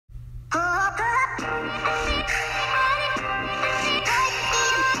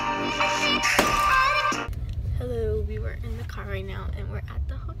car right now, and we're at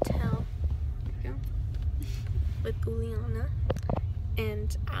the hotel with Uliana,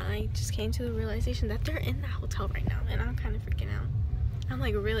 and I just came to the realization that they're in the hotel right now, and I'm kind of freaking out. I'm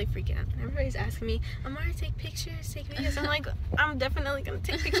like really freaking out. Everybody's asking me, Amara, take pictures, take videos. I'm like, I'm definitely gonna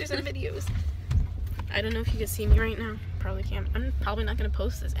take pictures and videos. I don't know if you can see me right now. Probably can't. I'm probably not gonna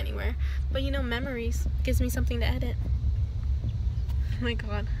post this anywhere, but you know, memories gives me something to edit. Oh my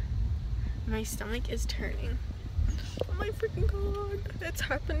god, my stomach is turning. Oh my freaking god, that's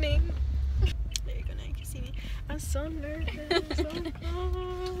happening. There you go, now you can see me. I'm so nervous. Oh god.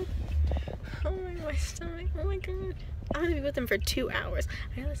 Oh my stomach. Oh my god. I'm gonna be with him for 2 hours.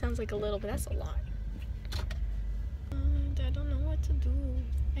 I know that sounds like a little, but that's a lot. And I don't know what to do.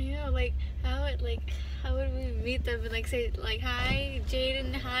 I know, like how would we meet them and like say like hi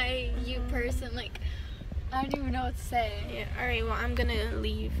Jaden, hi you person, like I don't even know what to say. Yeah, alright, well I'm gonna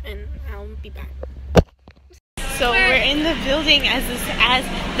leave and I'll be back. So we're in the building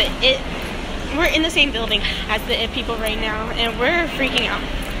we're in the same building as the IT people right now, and we're freaking out,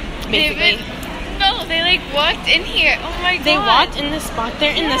 basically. No, they like walked in here. Oh my god. They walked in the spot.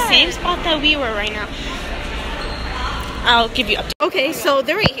 They're in the same spot that we were right now. I'll give you up. Okay, so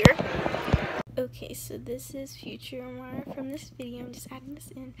they're right here. Okay, so this is future Amara from this video. I'm just adding this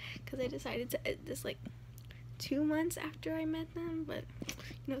in because I decided to edit this like 2 months after I met them, but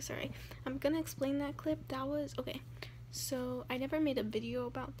you know, sorry. I'm gonna explain that clip. That was okay. So I never made a video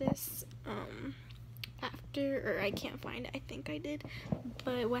about this after, or I can't find it. I think I did,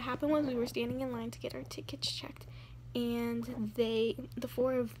 but what happened was we were standing in line to get our tickets checked, and the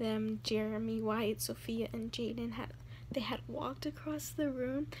 4 of them, Jeremy, Wyatt, Sophia, and Jaden, had walked across the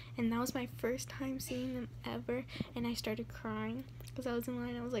room, and that was my first time seeing them ever, and I started crying because I was in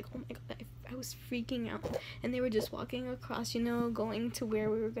line. I was like, oh my god, I was freaking out, and they were just walking across, you know, going to where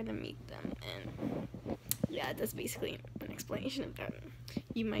we were gonna meet them. And yeah, that's basically an explanation of that.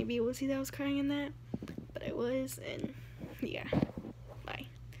 You might be able to see that I was crying in that, but I was, and yeah, bye.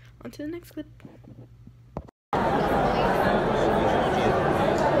 On to the next clip.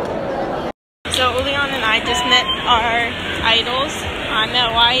 So Uliana and I just met our idols. I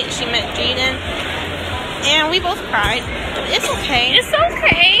met Wyatt, she met Jaden, and we both cried. It's okay. It's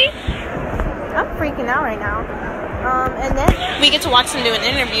okay. I'm freaking out right now. And then we get to watch them do an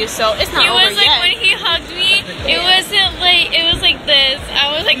interview, so it's not over yet. It was like when he hugged me, it wasn't like, it was like this. I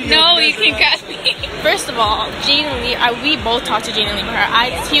was like, no, you can grab me. First of all, Jaden Lee, we both talked to Jaden Lee for her.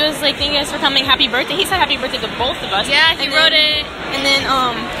 He was like, thank you guys for coming, happy birthday. He said happy birthday to both of us. Yeah, he wrote it. And then,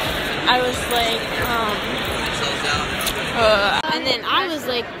 I was like, and then I was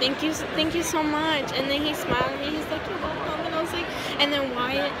like, thank you so much. And then he smiled at me, he's like, you're welcome. And I was like, and then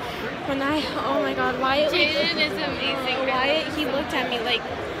Wyatt, oh my god, Wyatt, Jaden is amazing. Wyatt, he looked at me like,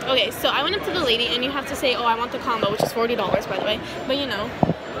 okay, so I went up to the lady, and you have to say, oh, I want the combo, which is $40, by the way, but you know,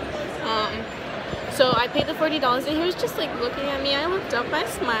 so I paid the $40, and he was just like looking at me. I looked up, I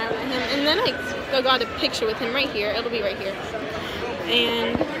smiled at him, and then I got a picture with him right here. It'll be right here.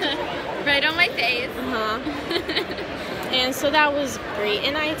 And right on my face. And so that was great,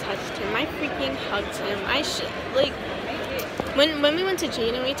 and I touched him. I freaking hugged him. Like when we went to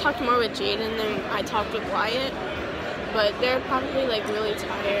Jaden, we talked more with Jaden than I talked with Wyatt, but they're probably like really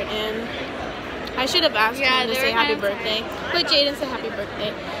tired, and I should have asked him to say happy birthday, but Jaden said happy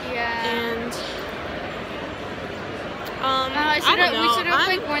birthday. Yeah. And I don't know. We should have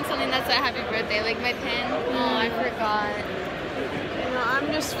like worn something that said happy birthday, like my pen. Oh, I forgot. I'm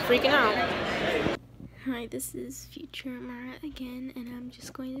just freaking out. Hi, this is future Amara again, and I'm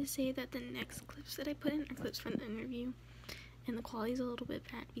just going to say that the next clips that I put in are clips from the interview, and the quality's a little bit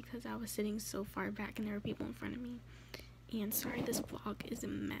bad because I was sitting so far back and there were people in front of me. And sorry, this vlog is a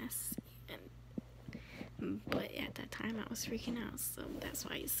mess, but at that time I was freaking out, so that's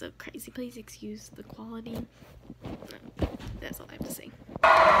why it's so crazy. Please excuse the quality. That's all I have to say.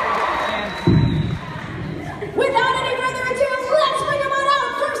 Without any further ado, let's bring him on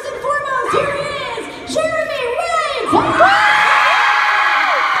out. First and foremost, here he is, Jeremy Wyatt.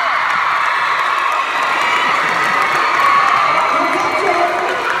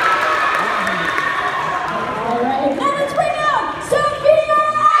 All right, now let's bring out Sophia.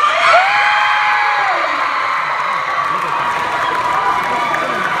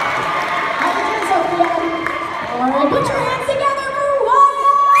 How you doing, Sophia? All right, put your hands together for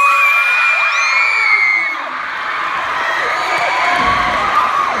Wyatt.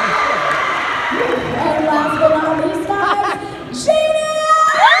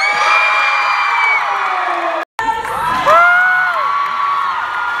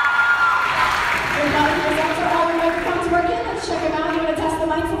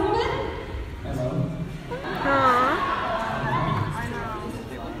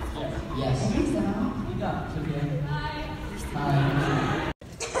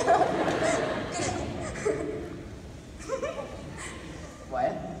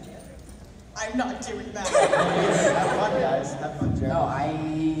 not doing that. Have fun, guys. Have fun, Jeremy. No,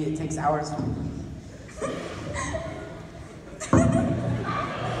 it takes hours.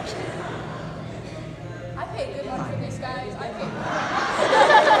 I paid good money for these guys. I paid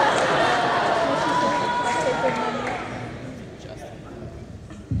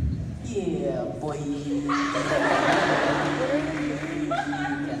Yeah, boy.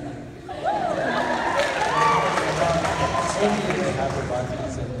 Have the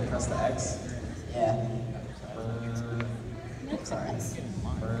buttons and press the X. Yeah. Sorry.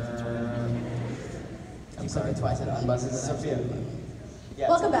 I'm sorry twice at unbuzzes. Sophia. Yeah,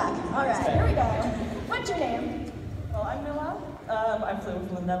 Welcome back. All right, here we go. What's your name? Well, I'm Noah. I flew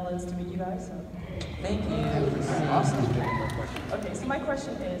from the Netherlands to meet you guys. So. Thank you. Awesome. Okay, so my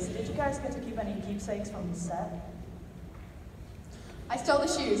question is, did you guys get to keep any keepsakes from the set? I stole the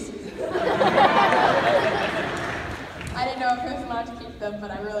shoes. I didn't know if I was allowed to keep them,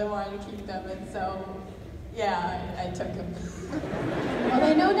 but I really wanted to keep them, and so, yeah, I took them. Well,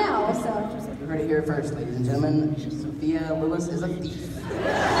 they know now, so. You heard it here first, ladies and gentlemen. Sophia Lewis is a thief.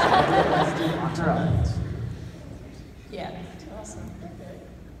 Let's do locked her up. Yeah. Awesome.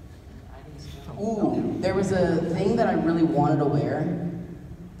 Ooh, there was a thing that I really wanted to wear,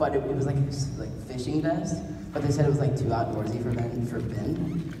 but it was like fishing vest. But they said it was like too outdoorsy for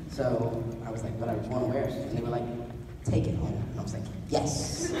Ben. So I was like, but I just want to wear it. And they were like, take it home. And I was like,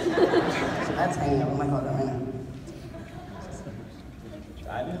 yes. So that's hanging up in my closet right now.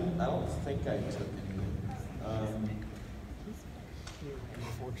 I don't think I took any.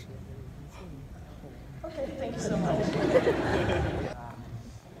 Okay, thank you so much.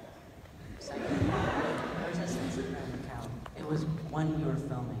 There's this Instagram account. It was when we were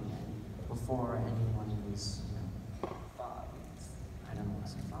filming and before anyone was, I don't know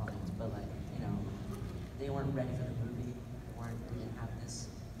what's following, but like, they weren't ready for the movie. They didn't have this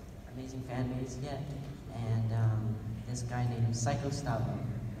amazing fan base yet. And this guy named Psycho Stavo.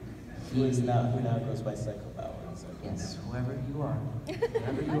 Who now goes by Psycho Bauer. Yes, whoever you are.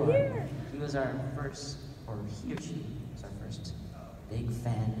 He was our first, or he or she was our first big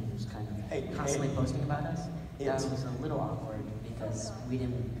fan and he was kind of constantly posting about us. That was a little awkward because we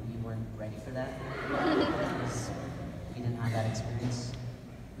weren't ready for that. Because we didn't have that experience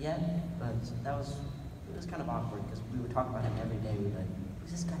yet. But it was kind of awkward because we would talk about him every day. We'd be like,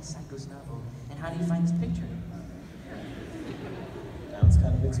 who's this guy, Psycho Stavo? And how do you find this picture? Now it's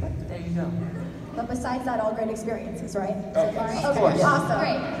kind of expected. There you go. But besides that, all great experiences, right? Okay. So far? Okay, awesome.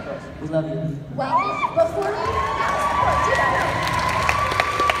 Great. We love you. Well, before we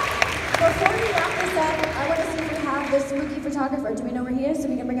wrap this up, I want to see if we have the spooky photographer. Do we know where he is so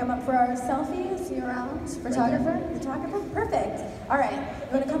we can bring him up for our selfie? See you around. Photographer? Perfect. All right.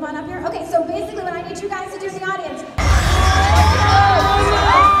 You want to come on up here? Okay, so basically what I need you guys to do in the audience.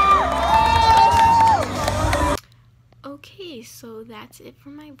 Okay, so that's it for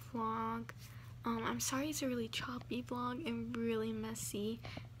my vlog. I'm sorry it's a really choppy vlog and really messy,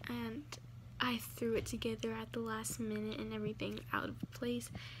 and I threw it together at the last minute and everything out of place.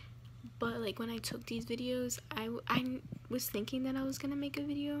 But like when I took these videos, I was thinking that I was gonna make a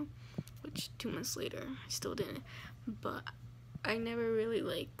video, which 2 months later I still didn't. But I never really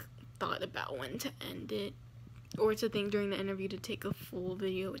like thought about when to end it or to think during the interview to take a full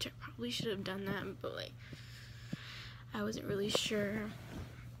video, which I probably should have done that, but like I wasn't really sure.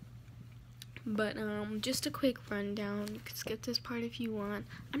 But just a quick rundown. You could skip this part if you want.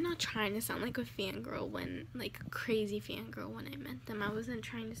 I'm not trying to sound like a fangirl when, like a crazy fangirl when I met them. I wasn't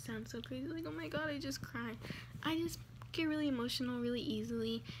trying to sound so crazy, like, oh my god, I just cried. I just get really emotional really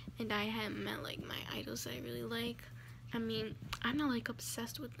easily, and I had met like my idols that I really like. I mean, I'm not like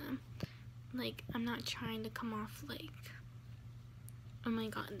obsessed with them. Like, I'm not trying to come off like, oh my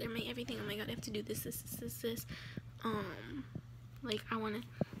god, they're my everything. Oh my god, I have to do this. Like, I want to,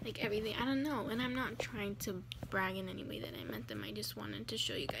 like, everything. I don't know. And I'm not trying to brag in any way that I met them. I just wanted to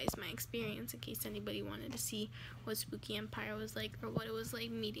show you guys my experience in case anybody wanted to see what Spooky Empire was like or what it was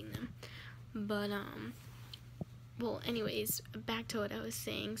like meeting them. But, well, anyways, back to what I was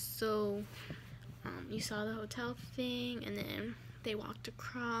saying. So, you saw the hotel thing, and then they walked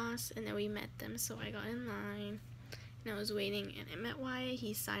across, and then we met them. So I got in line, and I was waiting, and I met Wyatt.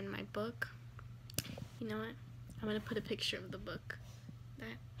 He signed my book. You know what? I'm going to put a picture of the book,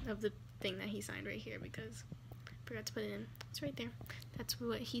 of the thing that he signed right here, because I forgot to put it in. It's right there. That's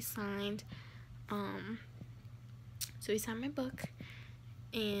what he signed. So he signed my book,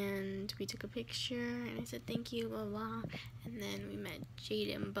 and we took a picture, and I said thank you, blah, blah, and then we met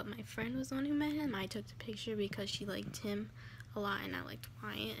Jaden, but my friend was the one who met him. I took the picture because she liked him a lot, and I liked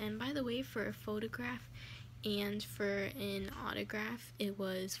Wyatt. And by the way, for a photograph, and for an autograph it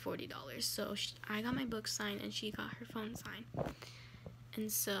was $40. So I got my book signed and she got her phone signed. And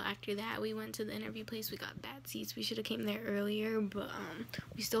so after that, we went to the interview place. We got bad seats. We should have came there earlier, but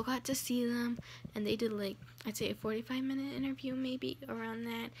we still got to see them. And they did, like, I'd say a 45-minute interview, maybe around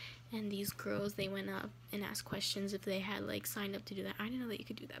that. And these girls, they went up and asked questions if they had, like, signed up to do that. I didn't know that you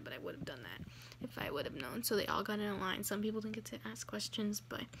could do that, but I would have done that if I would have known. So they all got in a line. Some people didn't get to ask questions,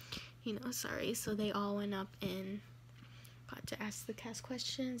 but, you know, sorry. So they all went up and got to ask the cast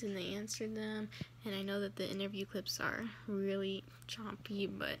questions, and they answered them. And I know that the interview clips are really choppy,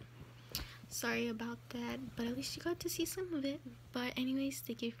 but sorry about that. But at least you got to see some of it. But anyways,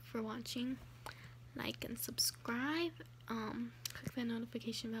 thank you for watching. Like and subscribe. Click that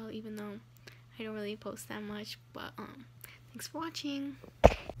notification bell, even though I don't really post that much. But thanks for watching.